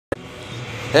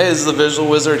Hey, this is the Visual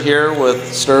Wizard here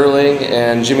with Sterling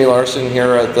and Jimmy Larsen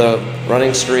here at the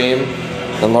Running Stream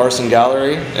and Larsen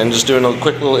Gallery, and just doing a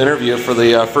quick little interview for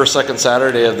the first, second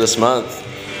Saturday of this month.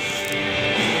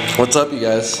 What's up, you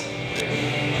guys?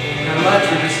 Not much.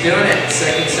 We're just doing it.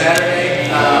 Second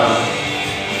Saturday.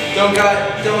 Don't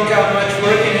got much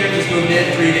work in here. Just moved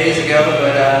in 3 days ago,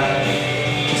 but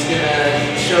just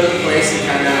gonna show the place and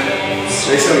kind of.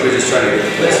 Basically, we're just trying to get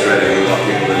the place ready. We want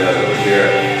people to know that we're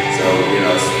here. So, you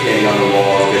know, it's painting on the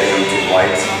walls, getting them to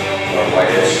white or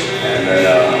whitish, and then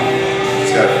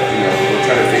it's got, you know, we're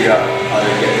trying to figure out how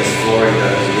to get this flooring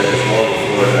done. So we got this marble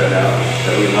floor right now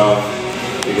that we love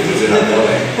because it's in our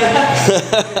building.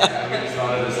 We just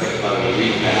thought it was like about a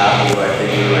week and a half ago. I think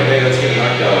we were like, hey, let's get an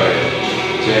art gallery.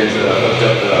 James hooked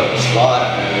up the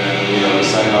spot, and then, you know, we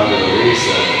signed on to the lease,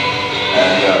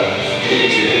 and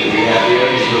we have here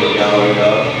these little gallery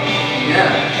up.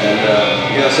 Yeah. And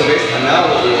you know, so basically now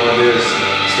what we want to do is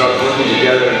start working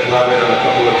together and collaborate on a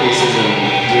couple of pieces and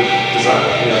design,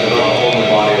 you know, develop a whole new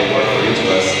body of work for each of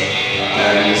us,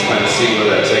 and just kind of see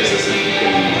where that takes us if we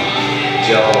can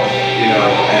gel, you know,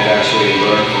 and actually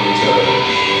learn from each other.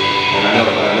 And I know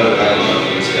that I can learn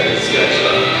from this guy. He's going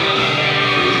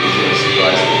to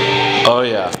surprise me. Oh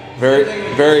yeah,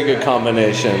 very good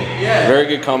combination. Yeah. Very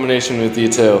good combination with you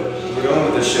two. We're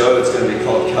going with a show that's going to be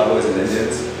called Cowboys and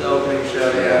Indians. The opening show.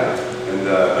 Yeah, and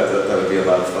I thought that would be a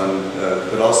lot of fun.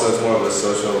 But also it's more of a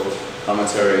social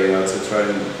commentary, you know, to try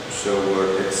and show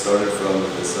where it started from,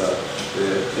 this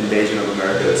the invasion of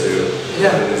America to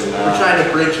Yeah, what it is now. we're trying to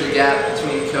bridge the gap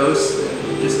between coasts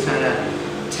and just kind of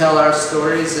tell our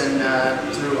stories and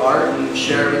through art and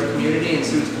share it with the community and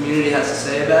see what the community has to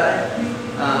say about it.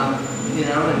 You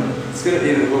know, and It's gonna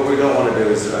be, what we don't want to do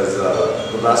is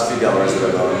the last few galleries that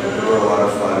I've gone, were a lot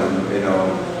of fun, and you know,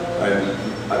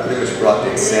 I pretty much brought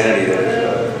the insanity that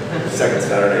is second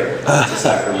Saturday to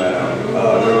Sacramento.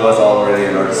 There was already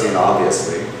an art scene,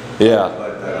 obviously. Yeah.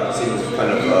 But the art scene was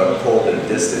kind of cold and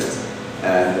distant,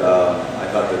 and I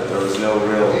thought that there was no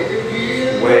real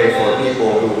way for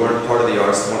people who weren't part of the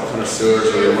arts, weren't connoisseurs,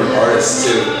 or they weren't artists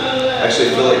to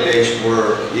actually feel like they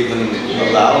were even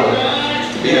allowed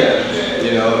to be there.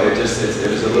 You know, it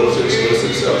was a little too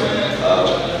exclusive, so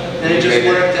and it just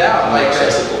worked out. Like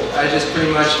I just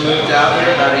pretty much moved out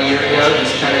here about a year ago,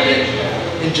 just kind of been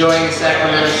enjoying the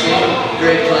Sacramento scene.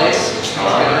 Great place.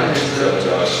 What's up,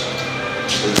 Josh?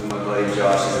 This is my buddy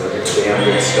Josh. He's a damn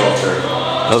good sculptor.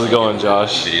 How's it going,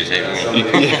 Josh?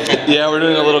 Yeah, we're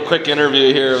doing a little quick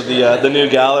interview here of the new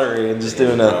gallery and just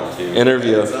doing an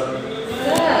interview.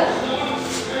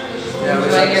 Yeah,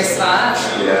 Enjoying your spot?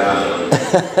 Yeah.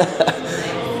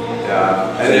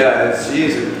 Yeah, and yeah,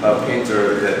 she's a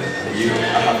painter that you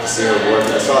have to see her work.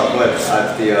 I saw it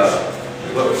at the,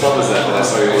 what club was that I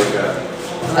saw you work at?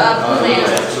 Blue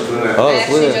Lamp. Oh, I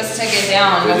actually just took it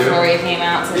down before we came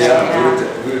out today.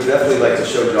 Yeah, we would definitely like to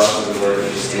show Josh's work, and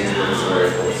Christine's work is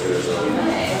very cool too. So.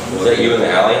 Nice. Is that you in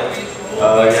the alley?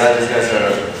 Yeah, these guys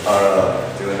are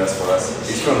doing this for us.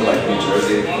 He's from like New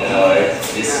Jersey, in LA.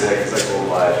 He's sick, he's like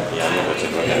worldwide. Yeah, I'm gonna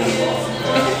check it out.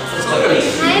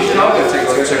 Let's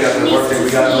go check out the work that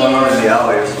we got going on in the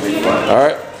alley. It's gonna be fun. All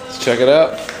right, let's check it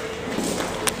out.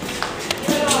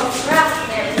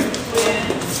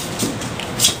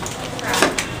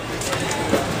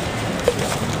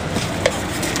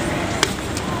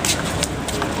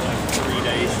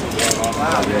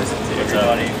 wow.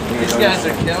 These guys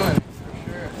are killing.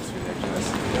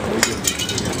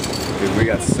 Dude, we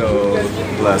got so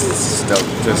blessed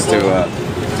just to,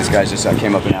 these guys just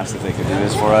came up and asked if they could do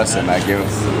this for us, and I gave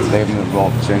them, well,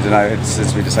 James and I,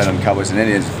 since we decided on Cowboys and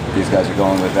Indians, these guys are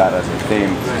going with that as a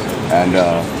theme, and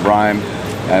rhyme,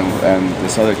 and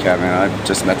this other cat, man, I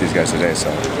just met these guys today,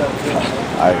 so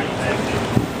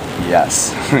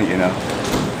yes, you know.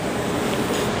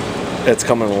 It's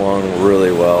coming along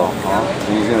really well.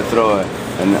 And he's gonna throw a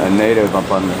native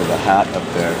up under the hat up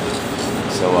there,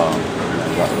 so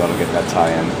that'll get that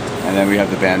tie-in. And then we have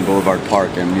the band Boulevard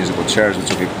Park and Musical Chairs, which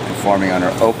will be performing on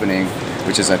our opening,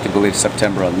 which is, I believe,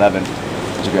 September 11th,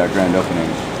 which will be our grand opening.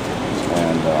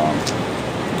 And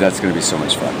that's going to be so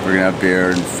much fun. We're going to have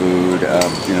beer and food,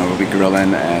 you know, we'll be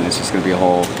grilling, and it's just going to be a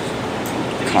whole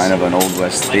kind of an Old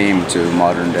West theme to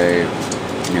modern day,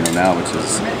 you know, now, which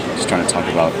is just trying to talk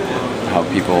about how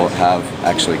people have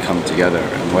actually come together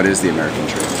and what is the American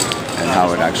dream and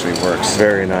how it actually works.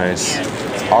 Very nice.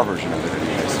 It's our version of it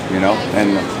anyways, you know?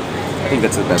 And I think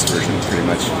that's the best version, pretty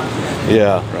much.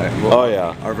 Yeah. Right? Well, Oh,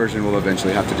 yeah. Our version will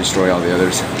eventually have to destroy all the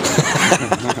others.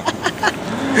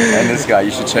 And this guy,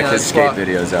 you should check his skate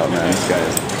videos out, man. This guy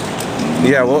is...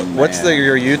 Yeah, well, what's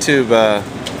your YouTube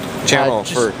channel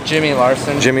Just for Jimmy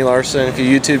Larsen. Jimmy Larsen. If you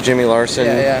YouTube Jimmy Larsen,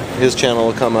 his channel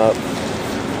will come up.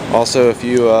 Also, if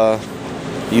you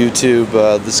YouTube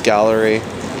this gallery,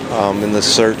 in the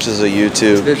search is a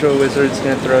YouTube. Visual Wizard's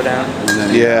gonna throw down.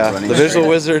 Yeah, the Visual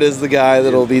Wizard is the guy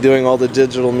that'll be doing all the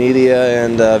digital media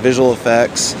and visual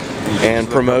effects and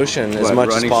promotion as much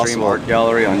as Running Stream possible. Art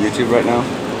Gallery on YouTube right now?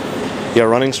 Yeah,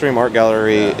 Running Stream Art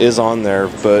Gallery is on there,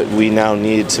 but we now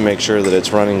need to make sure that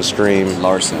it's Running Stream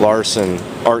Larsen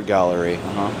Art Gallery.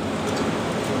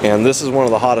 And this is one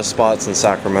of the hottest spots in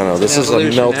Sacramento. This is a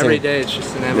melting. Every day it's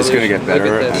just an evolution. It's going to get better.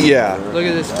 Look at this. Yeah. Look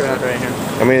at this crowd right here.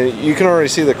 I mean, you can already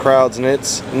see the crowds, and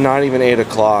it's not even 8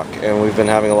 o'clock, and we've been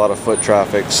having a lot of foot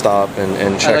traffic stop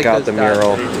and check out the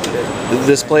mural.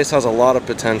 This place has a lot of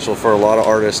potential for a lot of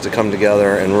artists to come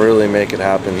together and really make it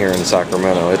happen here in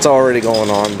Sacramento. It's already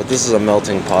going on, but this is a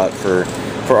melting pot for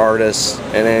artists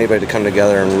and anybody to come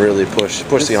together and really push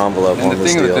the envelope on this deal. And the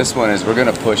thing with this one is we're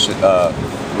going to push it,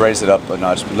 raise it up a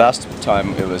notch. Last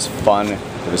time it was fun,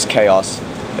 it was chaos,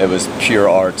 it was pure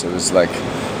art, it was like,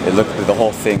 the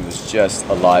whole thing was just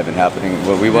alive and happening.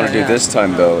 What we want to do this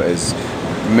time though is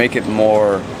make it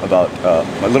more about,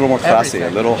 a little more classy, a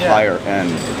little higher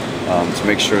end, to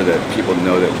make sure that people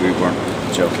know that we weren't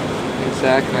joking.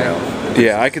 Exactly. You know?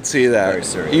 Yeah, I could see that. Very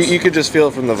serious. You could just feel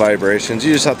it from the vibrations.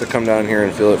 You just have to come down here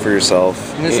and feel it for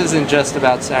yourself. And this isn't just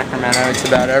about Sacramento, it's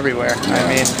about everywhere. I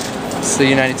mean, it's the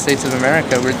United States of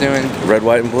America. We're doing red,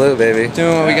 white, and blue, baby.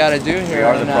 Doing what we got to do here. We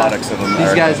are the products of America.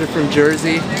 These guys are from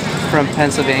Jersey, from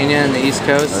Pennsylvania and the East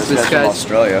Coast. This guy's from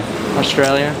Australia.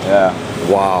 Australia. Yeah.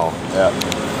 Wow. Yeah.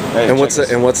 Hey, and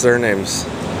what's their names?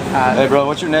 Hey, bro,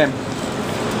 what's your name?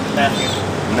 Matthew.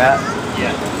 Matt.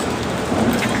 Yeah.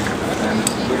 And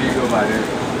what do you go by here?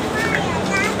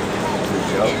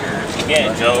 Joe?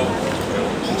 Yeah, Joe.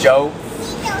 Joe?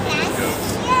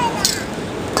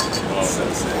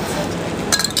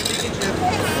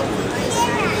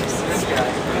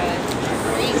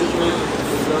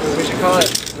 We should call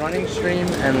it Running Stream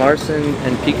and Larsen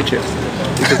and Pikachu.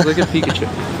 Because look at Pikachu.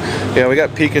 Yeah, we got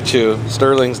Pikachu,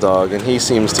 Sterling's dog, and he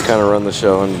seems to kind of run the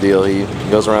show and the deal. He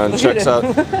goes around and checks out.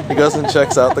 He goes and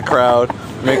checks out the crowd,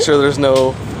 make sure there's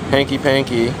no hanky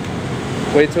panky.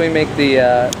 Wait till we make the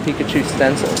Pikachu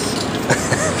stencils.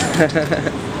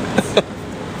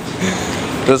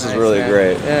 This is really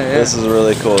great. Yeah. This is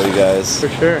really cool, you guys. For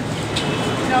sure.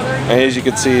 And as you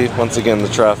can see, once again, the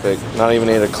traffic, not even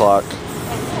 8 o'clock,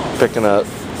 picking up.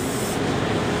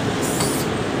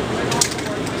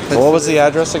 What was the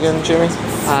address again, Jimmy?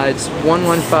 It's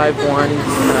 1151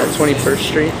 21st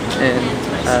Street in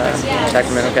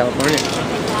Sacramento, California.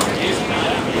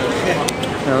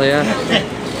 Hell yeah.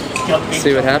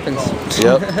 See what happens.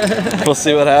 Yep. We'll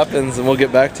see what happens, and we'll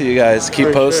get back to you guys.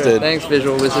 Keep posted. Thanks,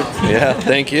 Visual Wizard. Yeah,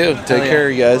 thank you. Take care,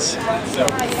 you guys.